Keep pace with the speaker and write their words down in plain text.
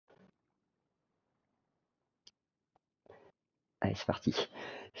Allez, c'est parti.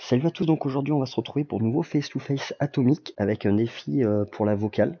 Salut à tous, donc aujourd'hui on va se retrouver pour nouveau face-to-face atomique avec un défi pour la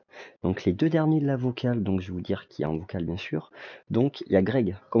vocale. Donc les deux derniers de la vocale, donc je vais vous dire qui est en vocale bien sûr. Donc il y a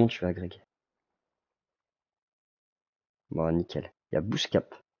Greg. Comment tu vas Greg? Bon, nickel. Il y a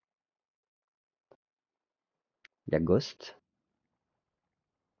Bouscap. Il y a Ghost.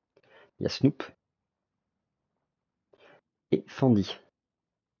 Il y a Snoop. Et Fandy.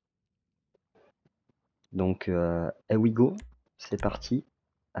 Donc here we go. C'est parti.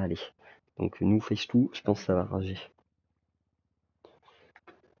 Allez. Donc nous face-to, je pense que ça va rager.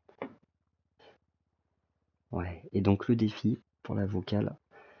 Ouais, et donc le défi pour la vocale,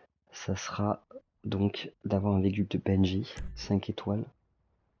 ça sera donc d'avoir un véhicule de PNJ, 5 étoiles.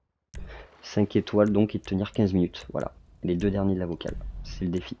 5 étoiles donc et de tenir 15 minutes. Voilà, les deux derniers de la vocale. C'est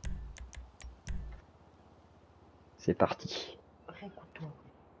le défi. C'est parti. Réécoute-toi.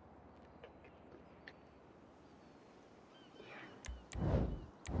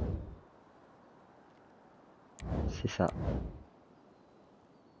 C'est ça.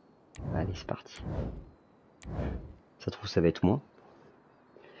 Allez, c'est parti. Ça se trouve, ça va être moi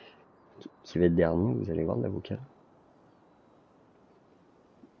qui va être dernier, vous allez voir de la vocale.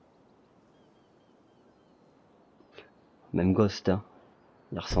 Même Ghost, hein.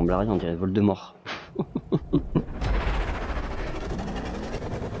 Il ressemble à rien, on dirait Voldemort.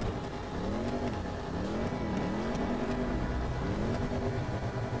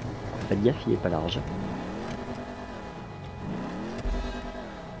 Faites gaffe, il est pas large.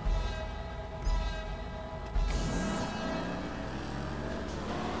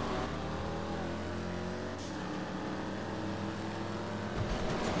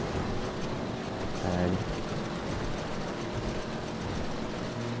 Allez.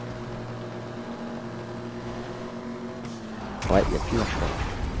 Ouais, il n'y a plus leur choix.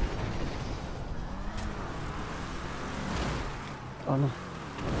 Oh non.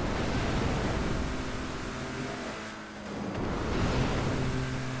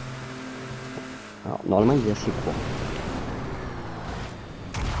 Alors, normalement, il est assez court.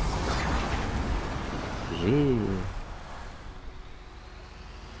 J'ai...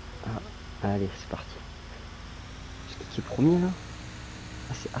 Ah, allez, c'est parti. C'est qui est premier, là?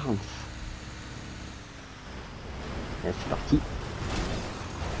 Ah, c'est Arns. Allez, c'est parti.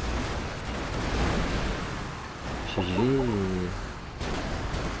 GG.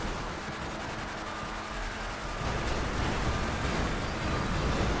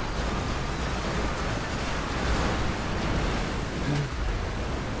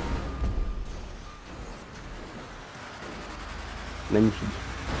 Magnifique.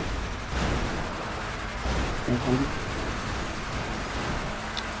 Incendie.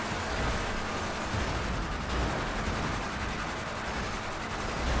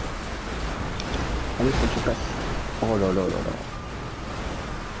 Allez, faut que tu passes. Oh là là là là.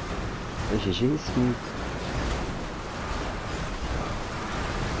 GG, Snoop.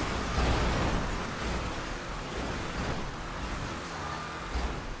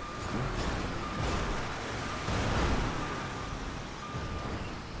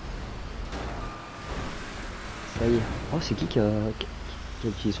 Ça y est. Oh, c'est qui a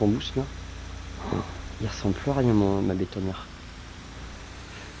utilisé son boost là? Il ressemble plus à rien, ma bétonnière.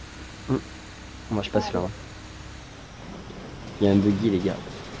 Moi, je passe là. Hein. Il y a un buggy, les gars.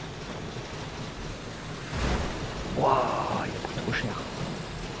 Waouh, il a pris trop cher.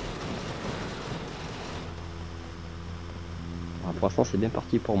 Alors, pour l'instant, c'est bien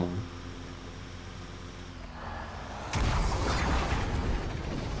parti pour moi.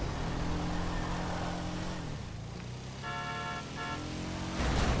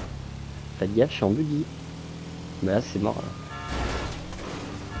 Faites gaffe, je suis en buggy. Bah là, c'est mort. Là.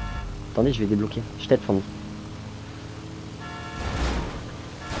 Attendez, je vais débloquer. Je t'aide, Fanny.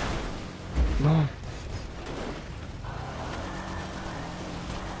 Non.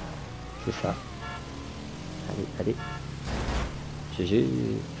 C'est ça. Allez, allez. GG.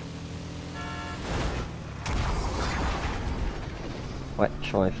 Ouais, je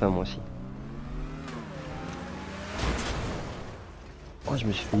suis en F1 moi aussi. Oh, je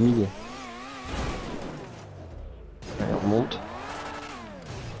me suis fait humilier. Allez, on remonte.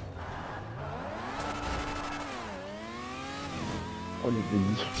 Oh, les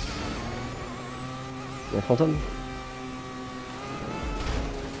buggy. Il y a un fantôme.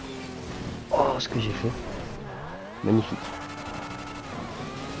 Oh, ce que j'ai fait. Magnifique.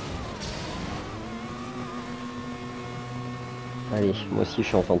 Allez, moi aussi je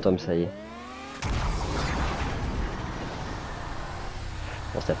suis en fantôme, ça y est.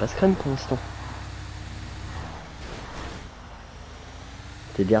 Bon, ça passe crème pour l'instant.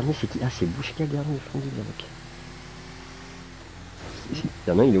 T'es dernier, c'est qui? Ah, c'est Bouchka le dernier, Fondy, ok. si. Il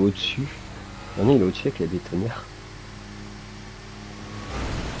y en a un, il est au-dessus. Il y en a un, il est au-dessus avec la bétonnière.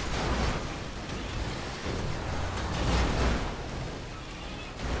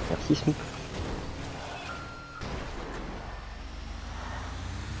 Merci Snoop.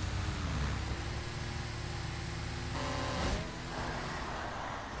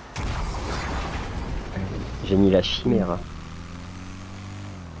 J'ai mis la chimère.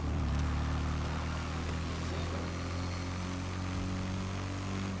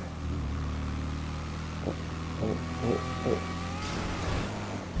 Oh.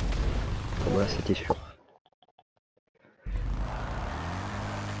 Voilà, c'était sûr.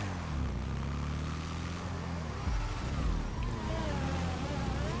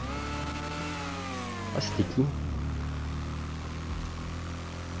 Ah, c'était qui?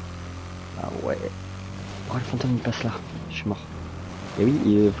 Ah ouais. Oh, le fantôme il passe là. Je suis mort. Et oui,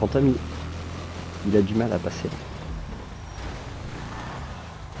 le fantôme il a du mal à passer.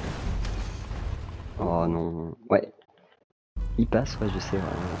 Oh non. Ouais. Il passe, ouais, je sais.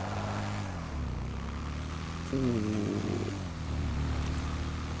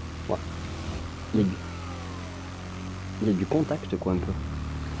 Ouais. Il y a du contact, quoi, un peu.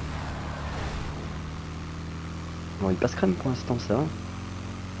 Bon, il passe crème pour l'instant, ça va.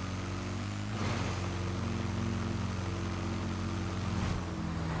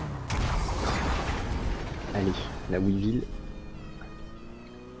 Allez, la Weevil.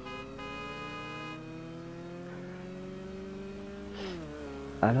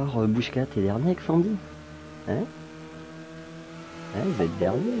 Alors, Bouchka, t'es dernier avec Sandy? Hein? Hein, vous êtes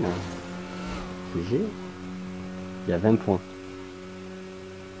dernier, là. GG. Il y a 20 points.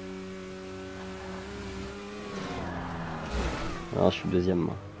 Alors, je suis deuxième,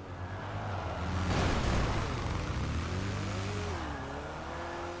 moi.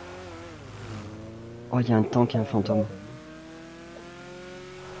 Oh, il y a un tank et un fantôme.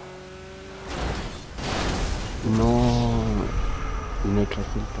 Non, il m'a éclaté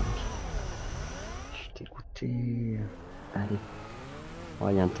le tank. Je suis dégoûté. Allez. Oh,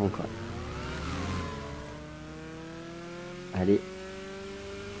 il y a un tank, quoi. Allez.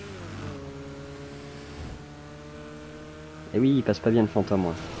 Et oui, il passe pas bien le fantôme,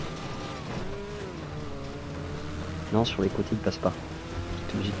 moi. Non, sur les côtés, il passe pas.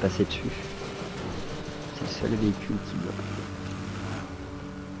 T'es obligé de passer dessus. C'est le seul véhicule qui bloque.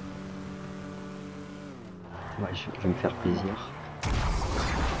 Ouais, je vais me faire plaisir.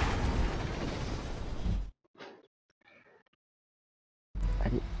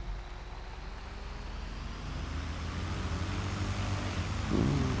 Allez.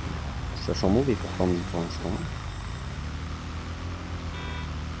 Ça sent mauvais pour Formy pour l'instant.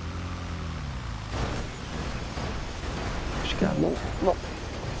 Jusqu'à... Non, non.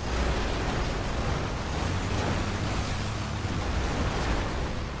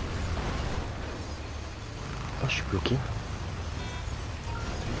 Oh, je suis bloqué.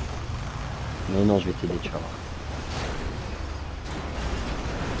 Mais non, je vais t'aider, tu vas voir.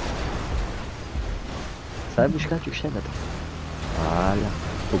 Ça va, Bouchka, tu chèves, attends. Voilà,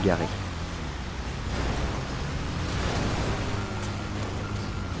 t'es garé.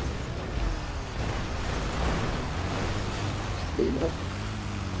 C'est bon.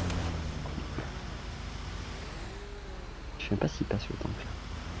 Je sais même pas s'il passe le tank là.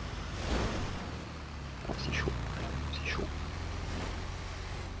 Oh, c'est chaud. C'est chaud.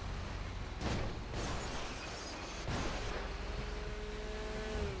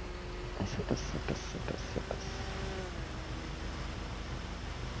 Ah, ça passe, ça passe, ça passe, ça passe.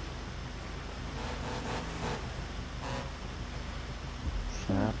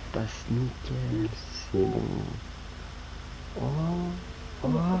 Ça passe nickel, c'est bon. Oh,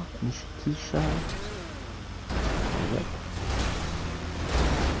 mais c'est qui ça?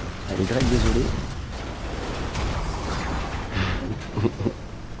 Allez, Greg, désolé.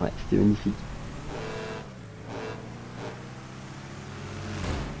 Ouais, c'était magnifique.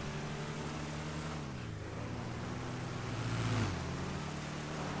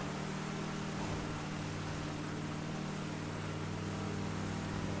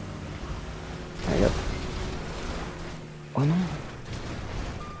 Allez hop. Oh non.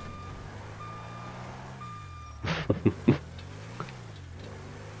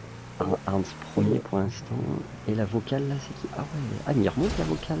 Arms premier pour l'instant. Et la vocale là, c'est qui? Ah ouais. Ah, mais il remonte la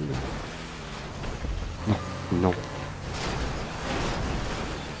vocale là. Non, non.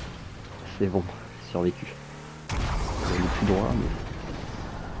 C'est bon, survécu. Il est plus droit,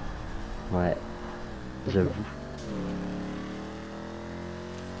 mais... Ouais, j'avoue.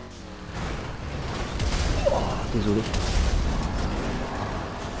 Oh, désolé.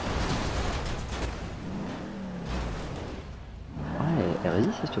 Ouais, Elle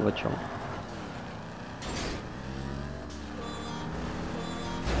résiste cette voiture.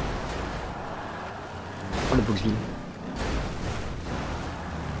 Oh le Boxville.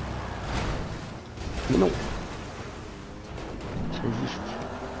 Mais non. Je résiste.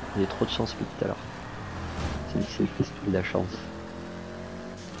 J'ai trop de chance depuis tout à l'heure. C'est de la chance.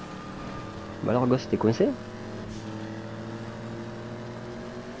 Bah alors gosse, t'es coincé?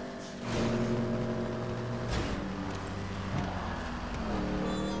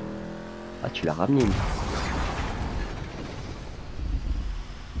 Ah tu l'as ramené.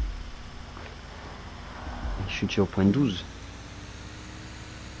 Je suis tué au point 12.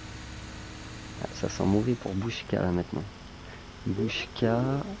 Ah, ça sent mauvais pour Bouchka là maintenant. Bouchka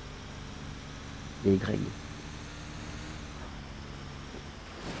et Greg.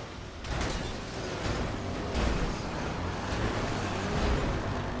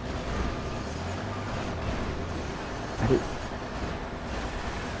 Allez.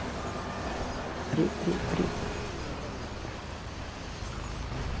 Allez.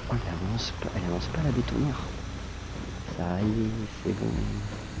 Oh, elle avance pas la bétonnière. Ça y est, c'est bon.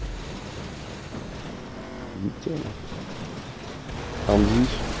 Nickel. Andy,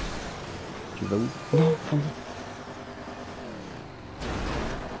 tu vas où? Non,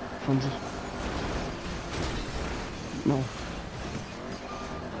 Andy. Non.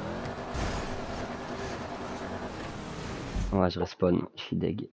 Ouais, je respawn, je suis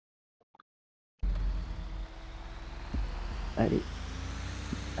deg. Allez.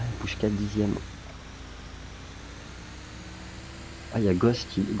 Bouge 4 dixièmes. Ah, il y a Ghost,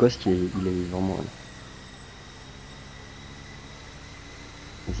 il est devant moi.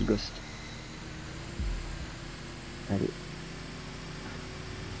 Vas-y, Ghost. Allez.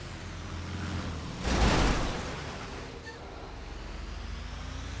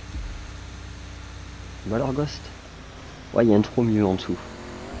 Bah alors, Ghost. Ouais, il y a un trou mieux en dessous.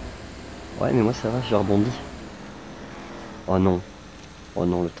 Ouais, mais moi ça va, j'ai rebondi. Oh non. Oh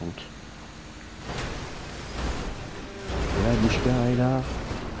non, le tank. Et là, Bouchka est là.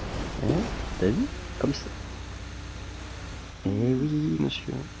 Hein? T'as vu? Comme ça. Eh oui,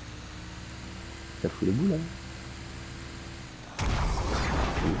 monsieur. Ça fout les boules, hein.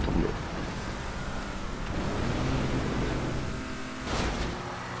 Il est tombé.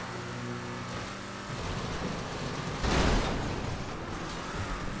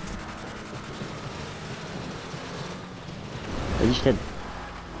 Vas-y, je t'aide.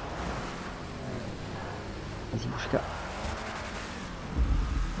 Vas-y, Bouchka.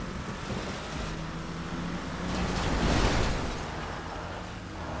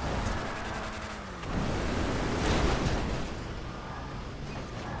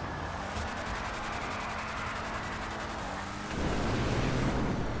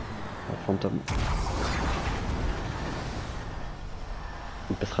 Fantôme.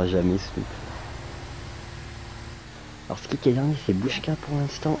 Il passera jamais ce truc. Alors ce qui est dernier c'est Bouchka pour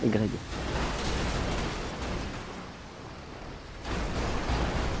l'instant et Greg.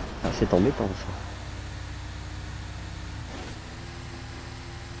 Ah c'est embêtant ça.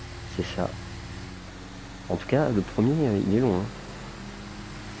 C'est ça. En tout cas le premier il est long hein.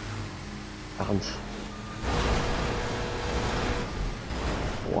 Arns.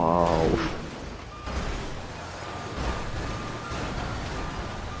 Waouh.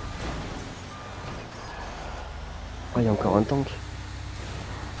 Oh, il y a encore un tank.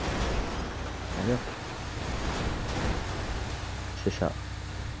 Allez hop. C'est ça.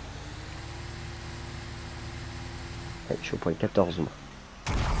 Allez, je suis au point 14 moi.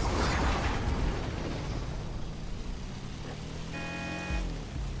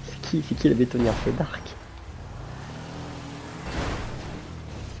 C'est qui la bétonnière? C'est Dark.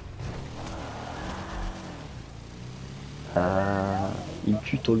 Ah, il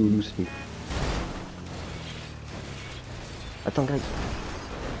tue ton loulou ce mec. Attends Greg.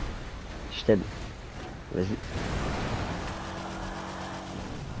 Je t'aide. Vas-y.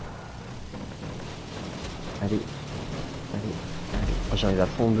 Allez. Oh, j'arrive à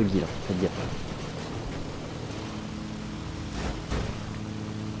fond en buggy là, faites gaffe.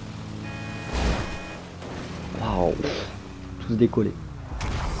 Waouh. Tous décollés.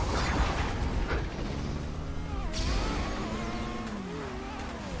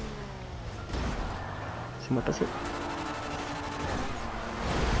 C'est moi passer.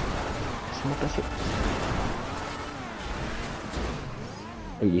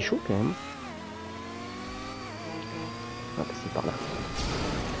 Ah, il est chaud quand même. On va passer par là.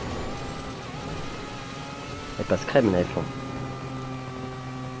 Elle passe crème la F1.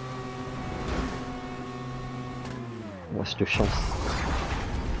 Bon, cette chance.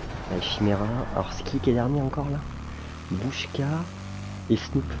 Allez, Chimera. Alors, c'est qui est dernier encore là? Bouchka et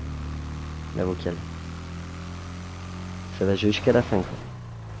Snoop, la vocale. Ça va jouer jusqu'à la fin quoi.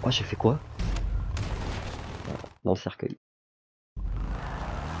 Oh j'ai fait quoi? Voilà, dans le cercueil.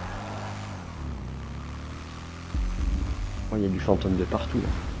 Oh il y a du fantôme de partout là.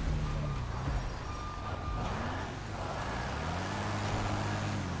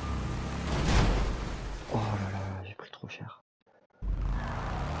 Oh là là, j'ai pris trop cher.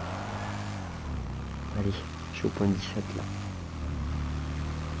 Allez, je suis au point 17 là.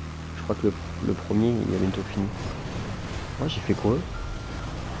 Je crois que le premier il est bientôt fini. Oh j'ai fait quoi?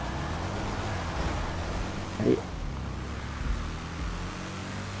 Allez.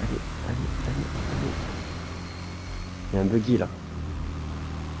 Allez. Il y a un buggy là.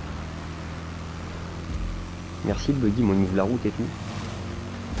 Merci le buggy, moi il m'ouvre la route et tout.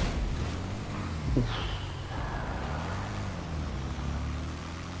 Ouf.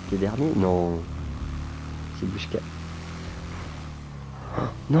 T'es dernier? Non. C'est Bouchka. Oh,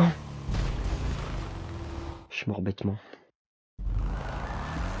 non. Je suis mort bêtement.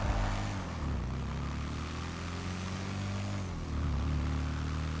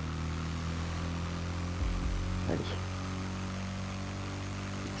 Allez.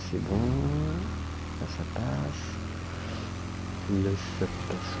 C'est bon. Là ça passe. Là ça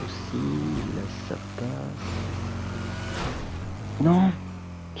passe aussi. Là ça passe. Non.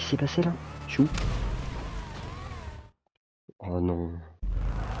 Qu'est-ce qui s'est passé là? Je suis où? Oh non.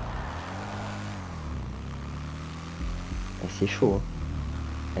 Ah, c'est chaud hein.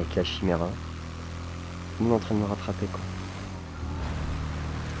 Avec la chiméra. Tout le monde est en train de me rattraper quoi.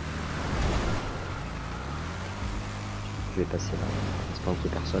 Je vais passer là, j'espère qu'il n'y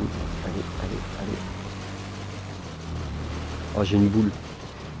ait personne. Allez. Oh j'ai une boule.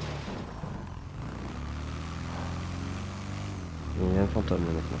 Il y a un fantôme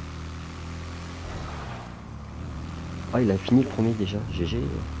là maintenant. Oh il a fini le premier déjà, GG.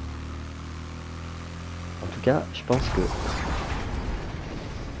 En tout cas, je pense que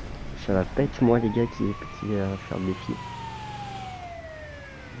ça va pas être moi les gars qui va faire le défi.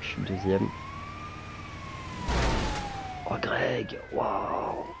 Je suis deuxième. Oh Greg,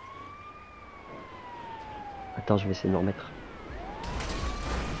 waouh. Attends, je vais essayer de me remettre.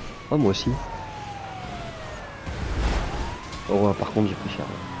 Oh moi aussi. Oh ouais, par contre j'ai pris cher.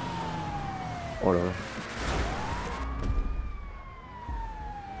 Oh là là.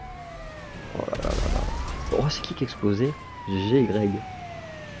 Oh là là là là. Oh c'est qui a explosé? GG Greg.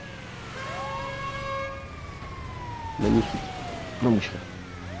 Magnifique. Non bouge là.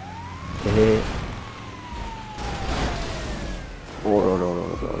 Et... oh là là là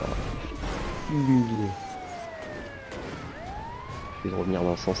là là. Humilié. Je vais revenir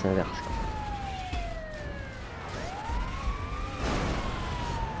dans le sens inverse quoi.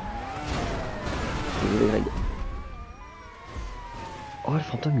 Désolé Greg. Oh le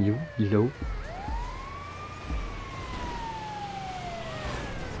fantôme il est où? Il est là-haut.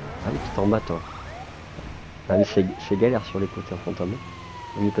 Ah oui t'es en bas toi. Ah mais c'est galère sur les côtés en fantôme.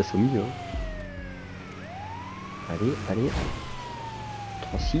 On y passe au milieu. Hein. Allez.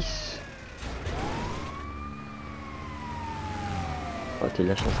 3-6. Oh t'as de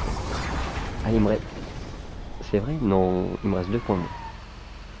la chance quoi. Ah il me reste... c'est vrai? Non, il me reste 2 points moi.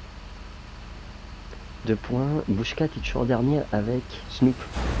 2 points. Bouchka t'es toujours dernier avec Snoop.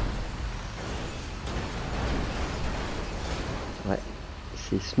 Ouais.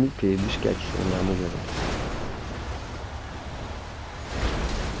 C'est Snoop et Bouchka qui sont derniers devant.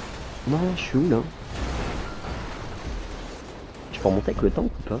 Non, je suis où là? Je peux remonter avec le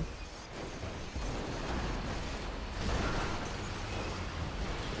tank ou pas?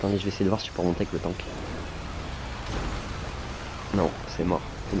 Attendez, je vais essayer de voir si je peux remonter avec le tank. Non, c'est mort.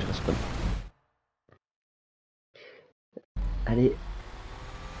 Faut que je respawn. Allez.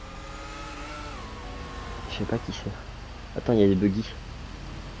 Je sais pas qui c'est. Attends, il y a des buggy.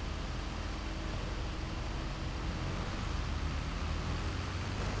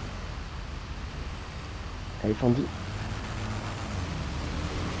 Allez, Fandy.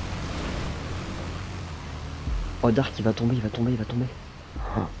 Oh, Dark, il va tomber.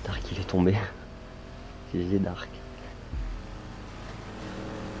 Oh, Dark, il est tombé. GG Dark.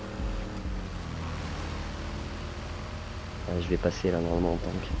 Je vais passer là normalement en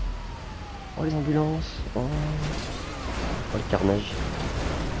tank. Oh les ambulances. Oh le carnage.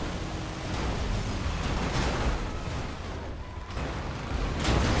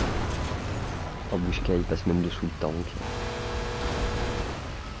 Oh Bouchka il passe même dessous le tank.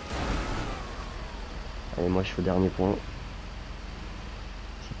 Allez moi je suis au dernier point.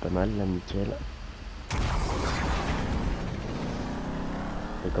 C'est pas mal là, nickel.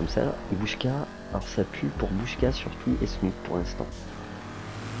 Et comme ça, Bouchka, alors ça pue pour Bouchka surtout et Snoop pour l'instant.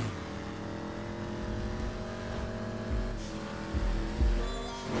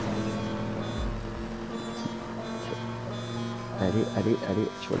 Allez, allez, allez,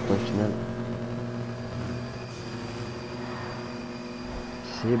 tu vois le point final.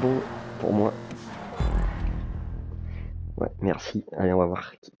 C'est bon pour moi. Ouais, merci. Allez, on va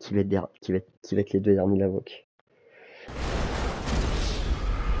voir qui va être, qui va être les deux derniers de la VOC.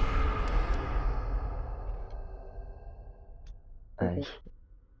 Allez.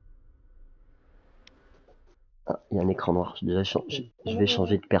 Ah, il y a un écran noir. Je vais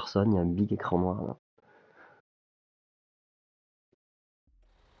changer de personne. Il y a un big écran noir là.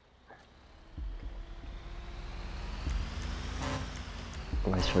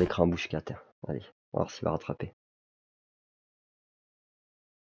 Ouais, sur l'écran bouche 4. Allez, on va voir s'il va rattraper.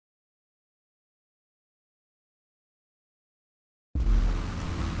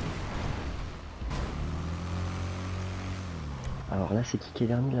 Alors là, c'est qui est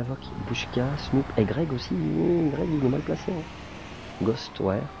dernier de la VOC? Bouchka, Snoop et Greg aussi. Greg, il est mal placé. Hein. Ghost,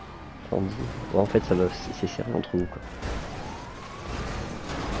 ouais. Fandy. Ouais, en fait, c'est serré entre vous, quoi.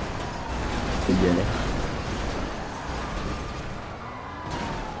 C'est galère.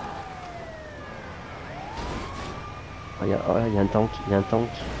 Oh, il y a un tank, il y a un tank.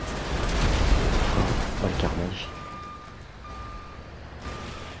 Oh, le carnage.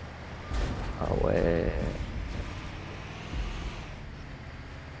 Ah ouais.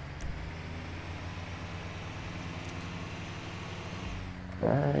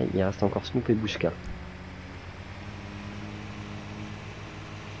 Ah, il reste encore Snoop et Bouchka.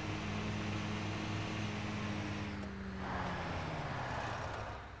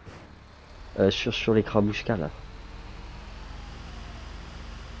 Sur l'écran Bouchka là.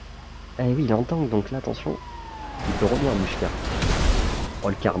 Eh oui, il est en tank, donc là, attention. Il peut revenir Bouchka. Oh,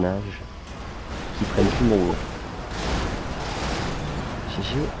 le carnage. Qui prennent tout le monde.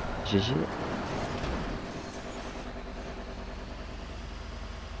 GG, GG.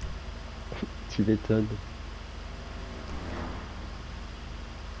 Tu m'étonnes.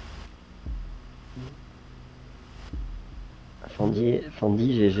 Fandy,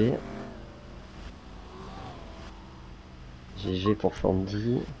 GG. GG pour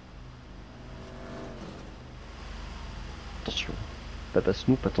Fandy. Attention. Papa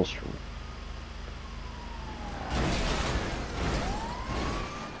Snoop, attention.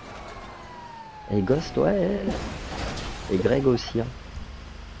 Et Ghost, ouais. Et Greg aussi. Hein.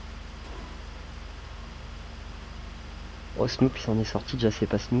 Oh, Snoop, il s'en est sorti, déjà c'est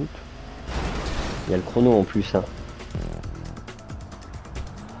pas Snoop. Il y a le chrono en plus. Hein.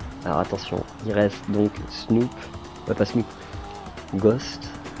 Alors attention, il reste donc Snoop, pas Snoop, Ghost,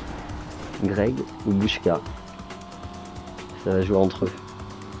 Greg ou Bouchka. Ça va jouer entre eux.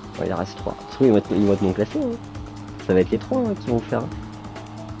 Ouais, il en reste 3. Ils vont être non classés. Hein. Ça va être les 3 hein, qui vont faire.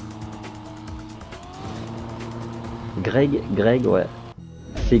 Greg, ouais.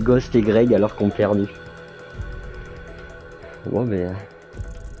 C'est Ghost et Greg alors qu'on perdu. Bon, mais.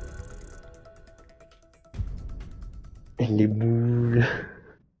 Les boules.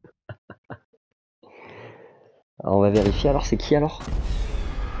 Alors, on va vérifier. Alors, c'est qui alors?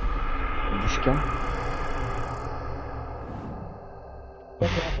 Bouchka.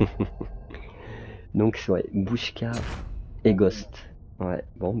 Donc, ouais, Bouchka et Ghost. Ouais,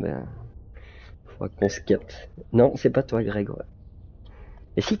 bon, ben. Faudra qu'on se capte. Non, c'est pas toi, Greg, ouais.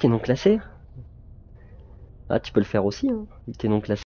 Et si, t'es non classé? Ah, tu peux le faire aussi, hein. T'es non classé.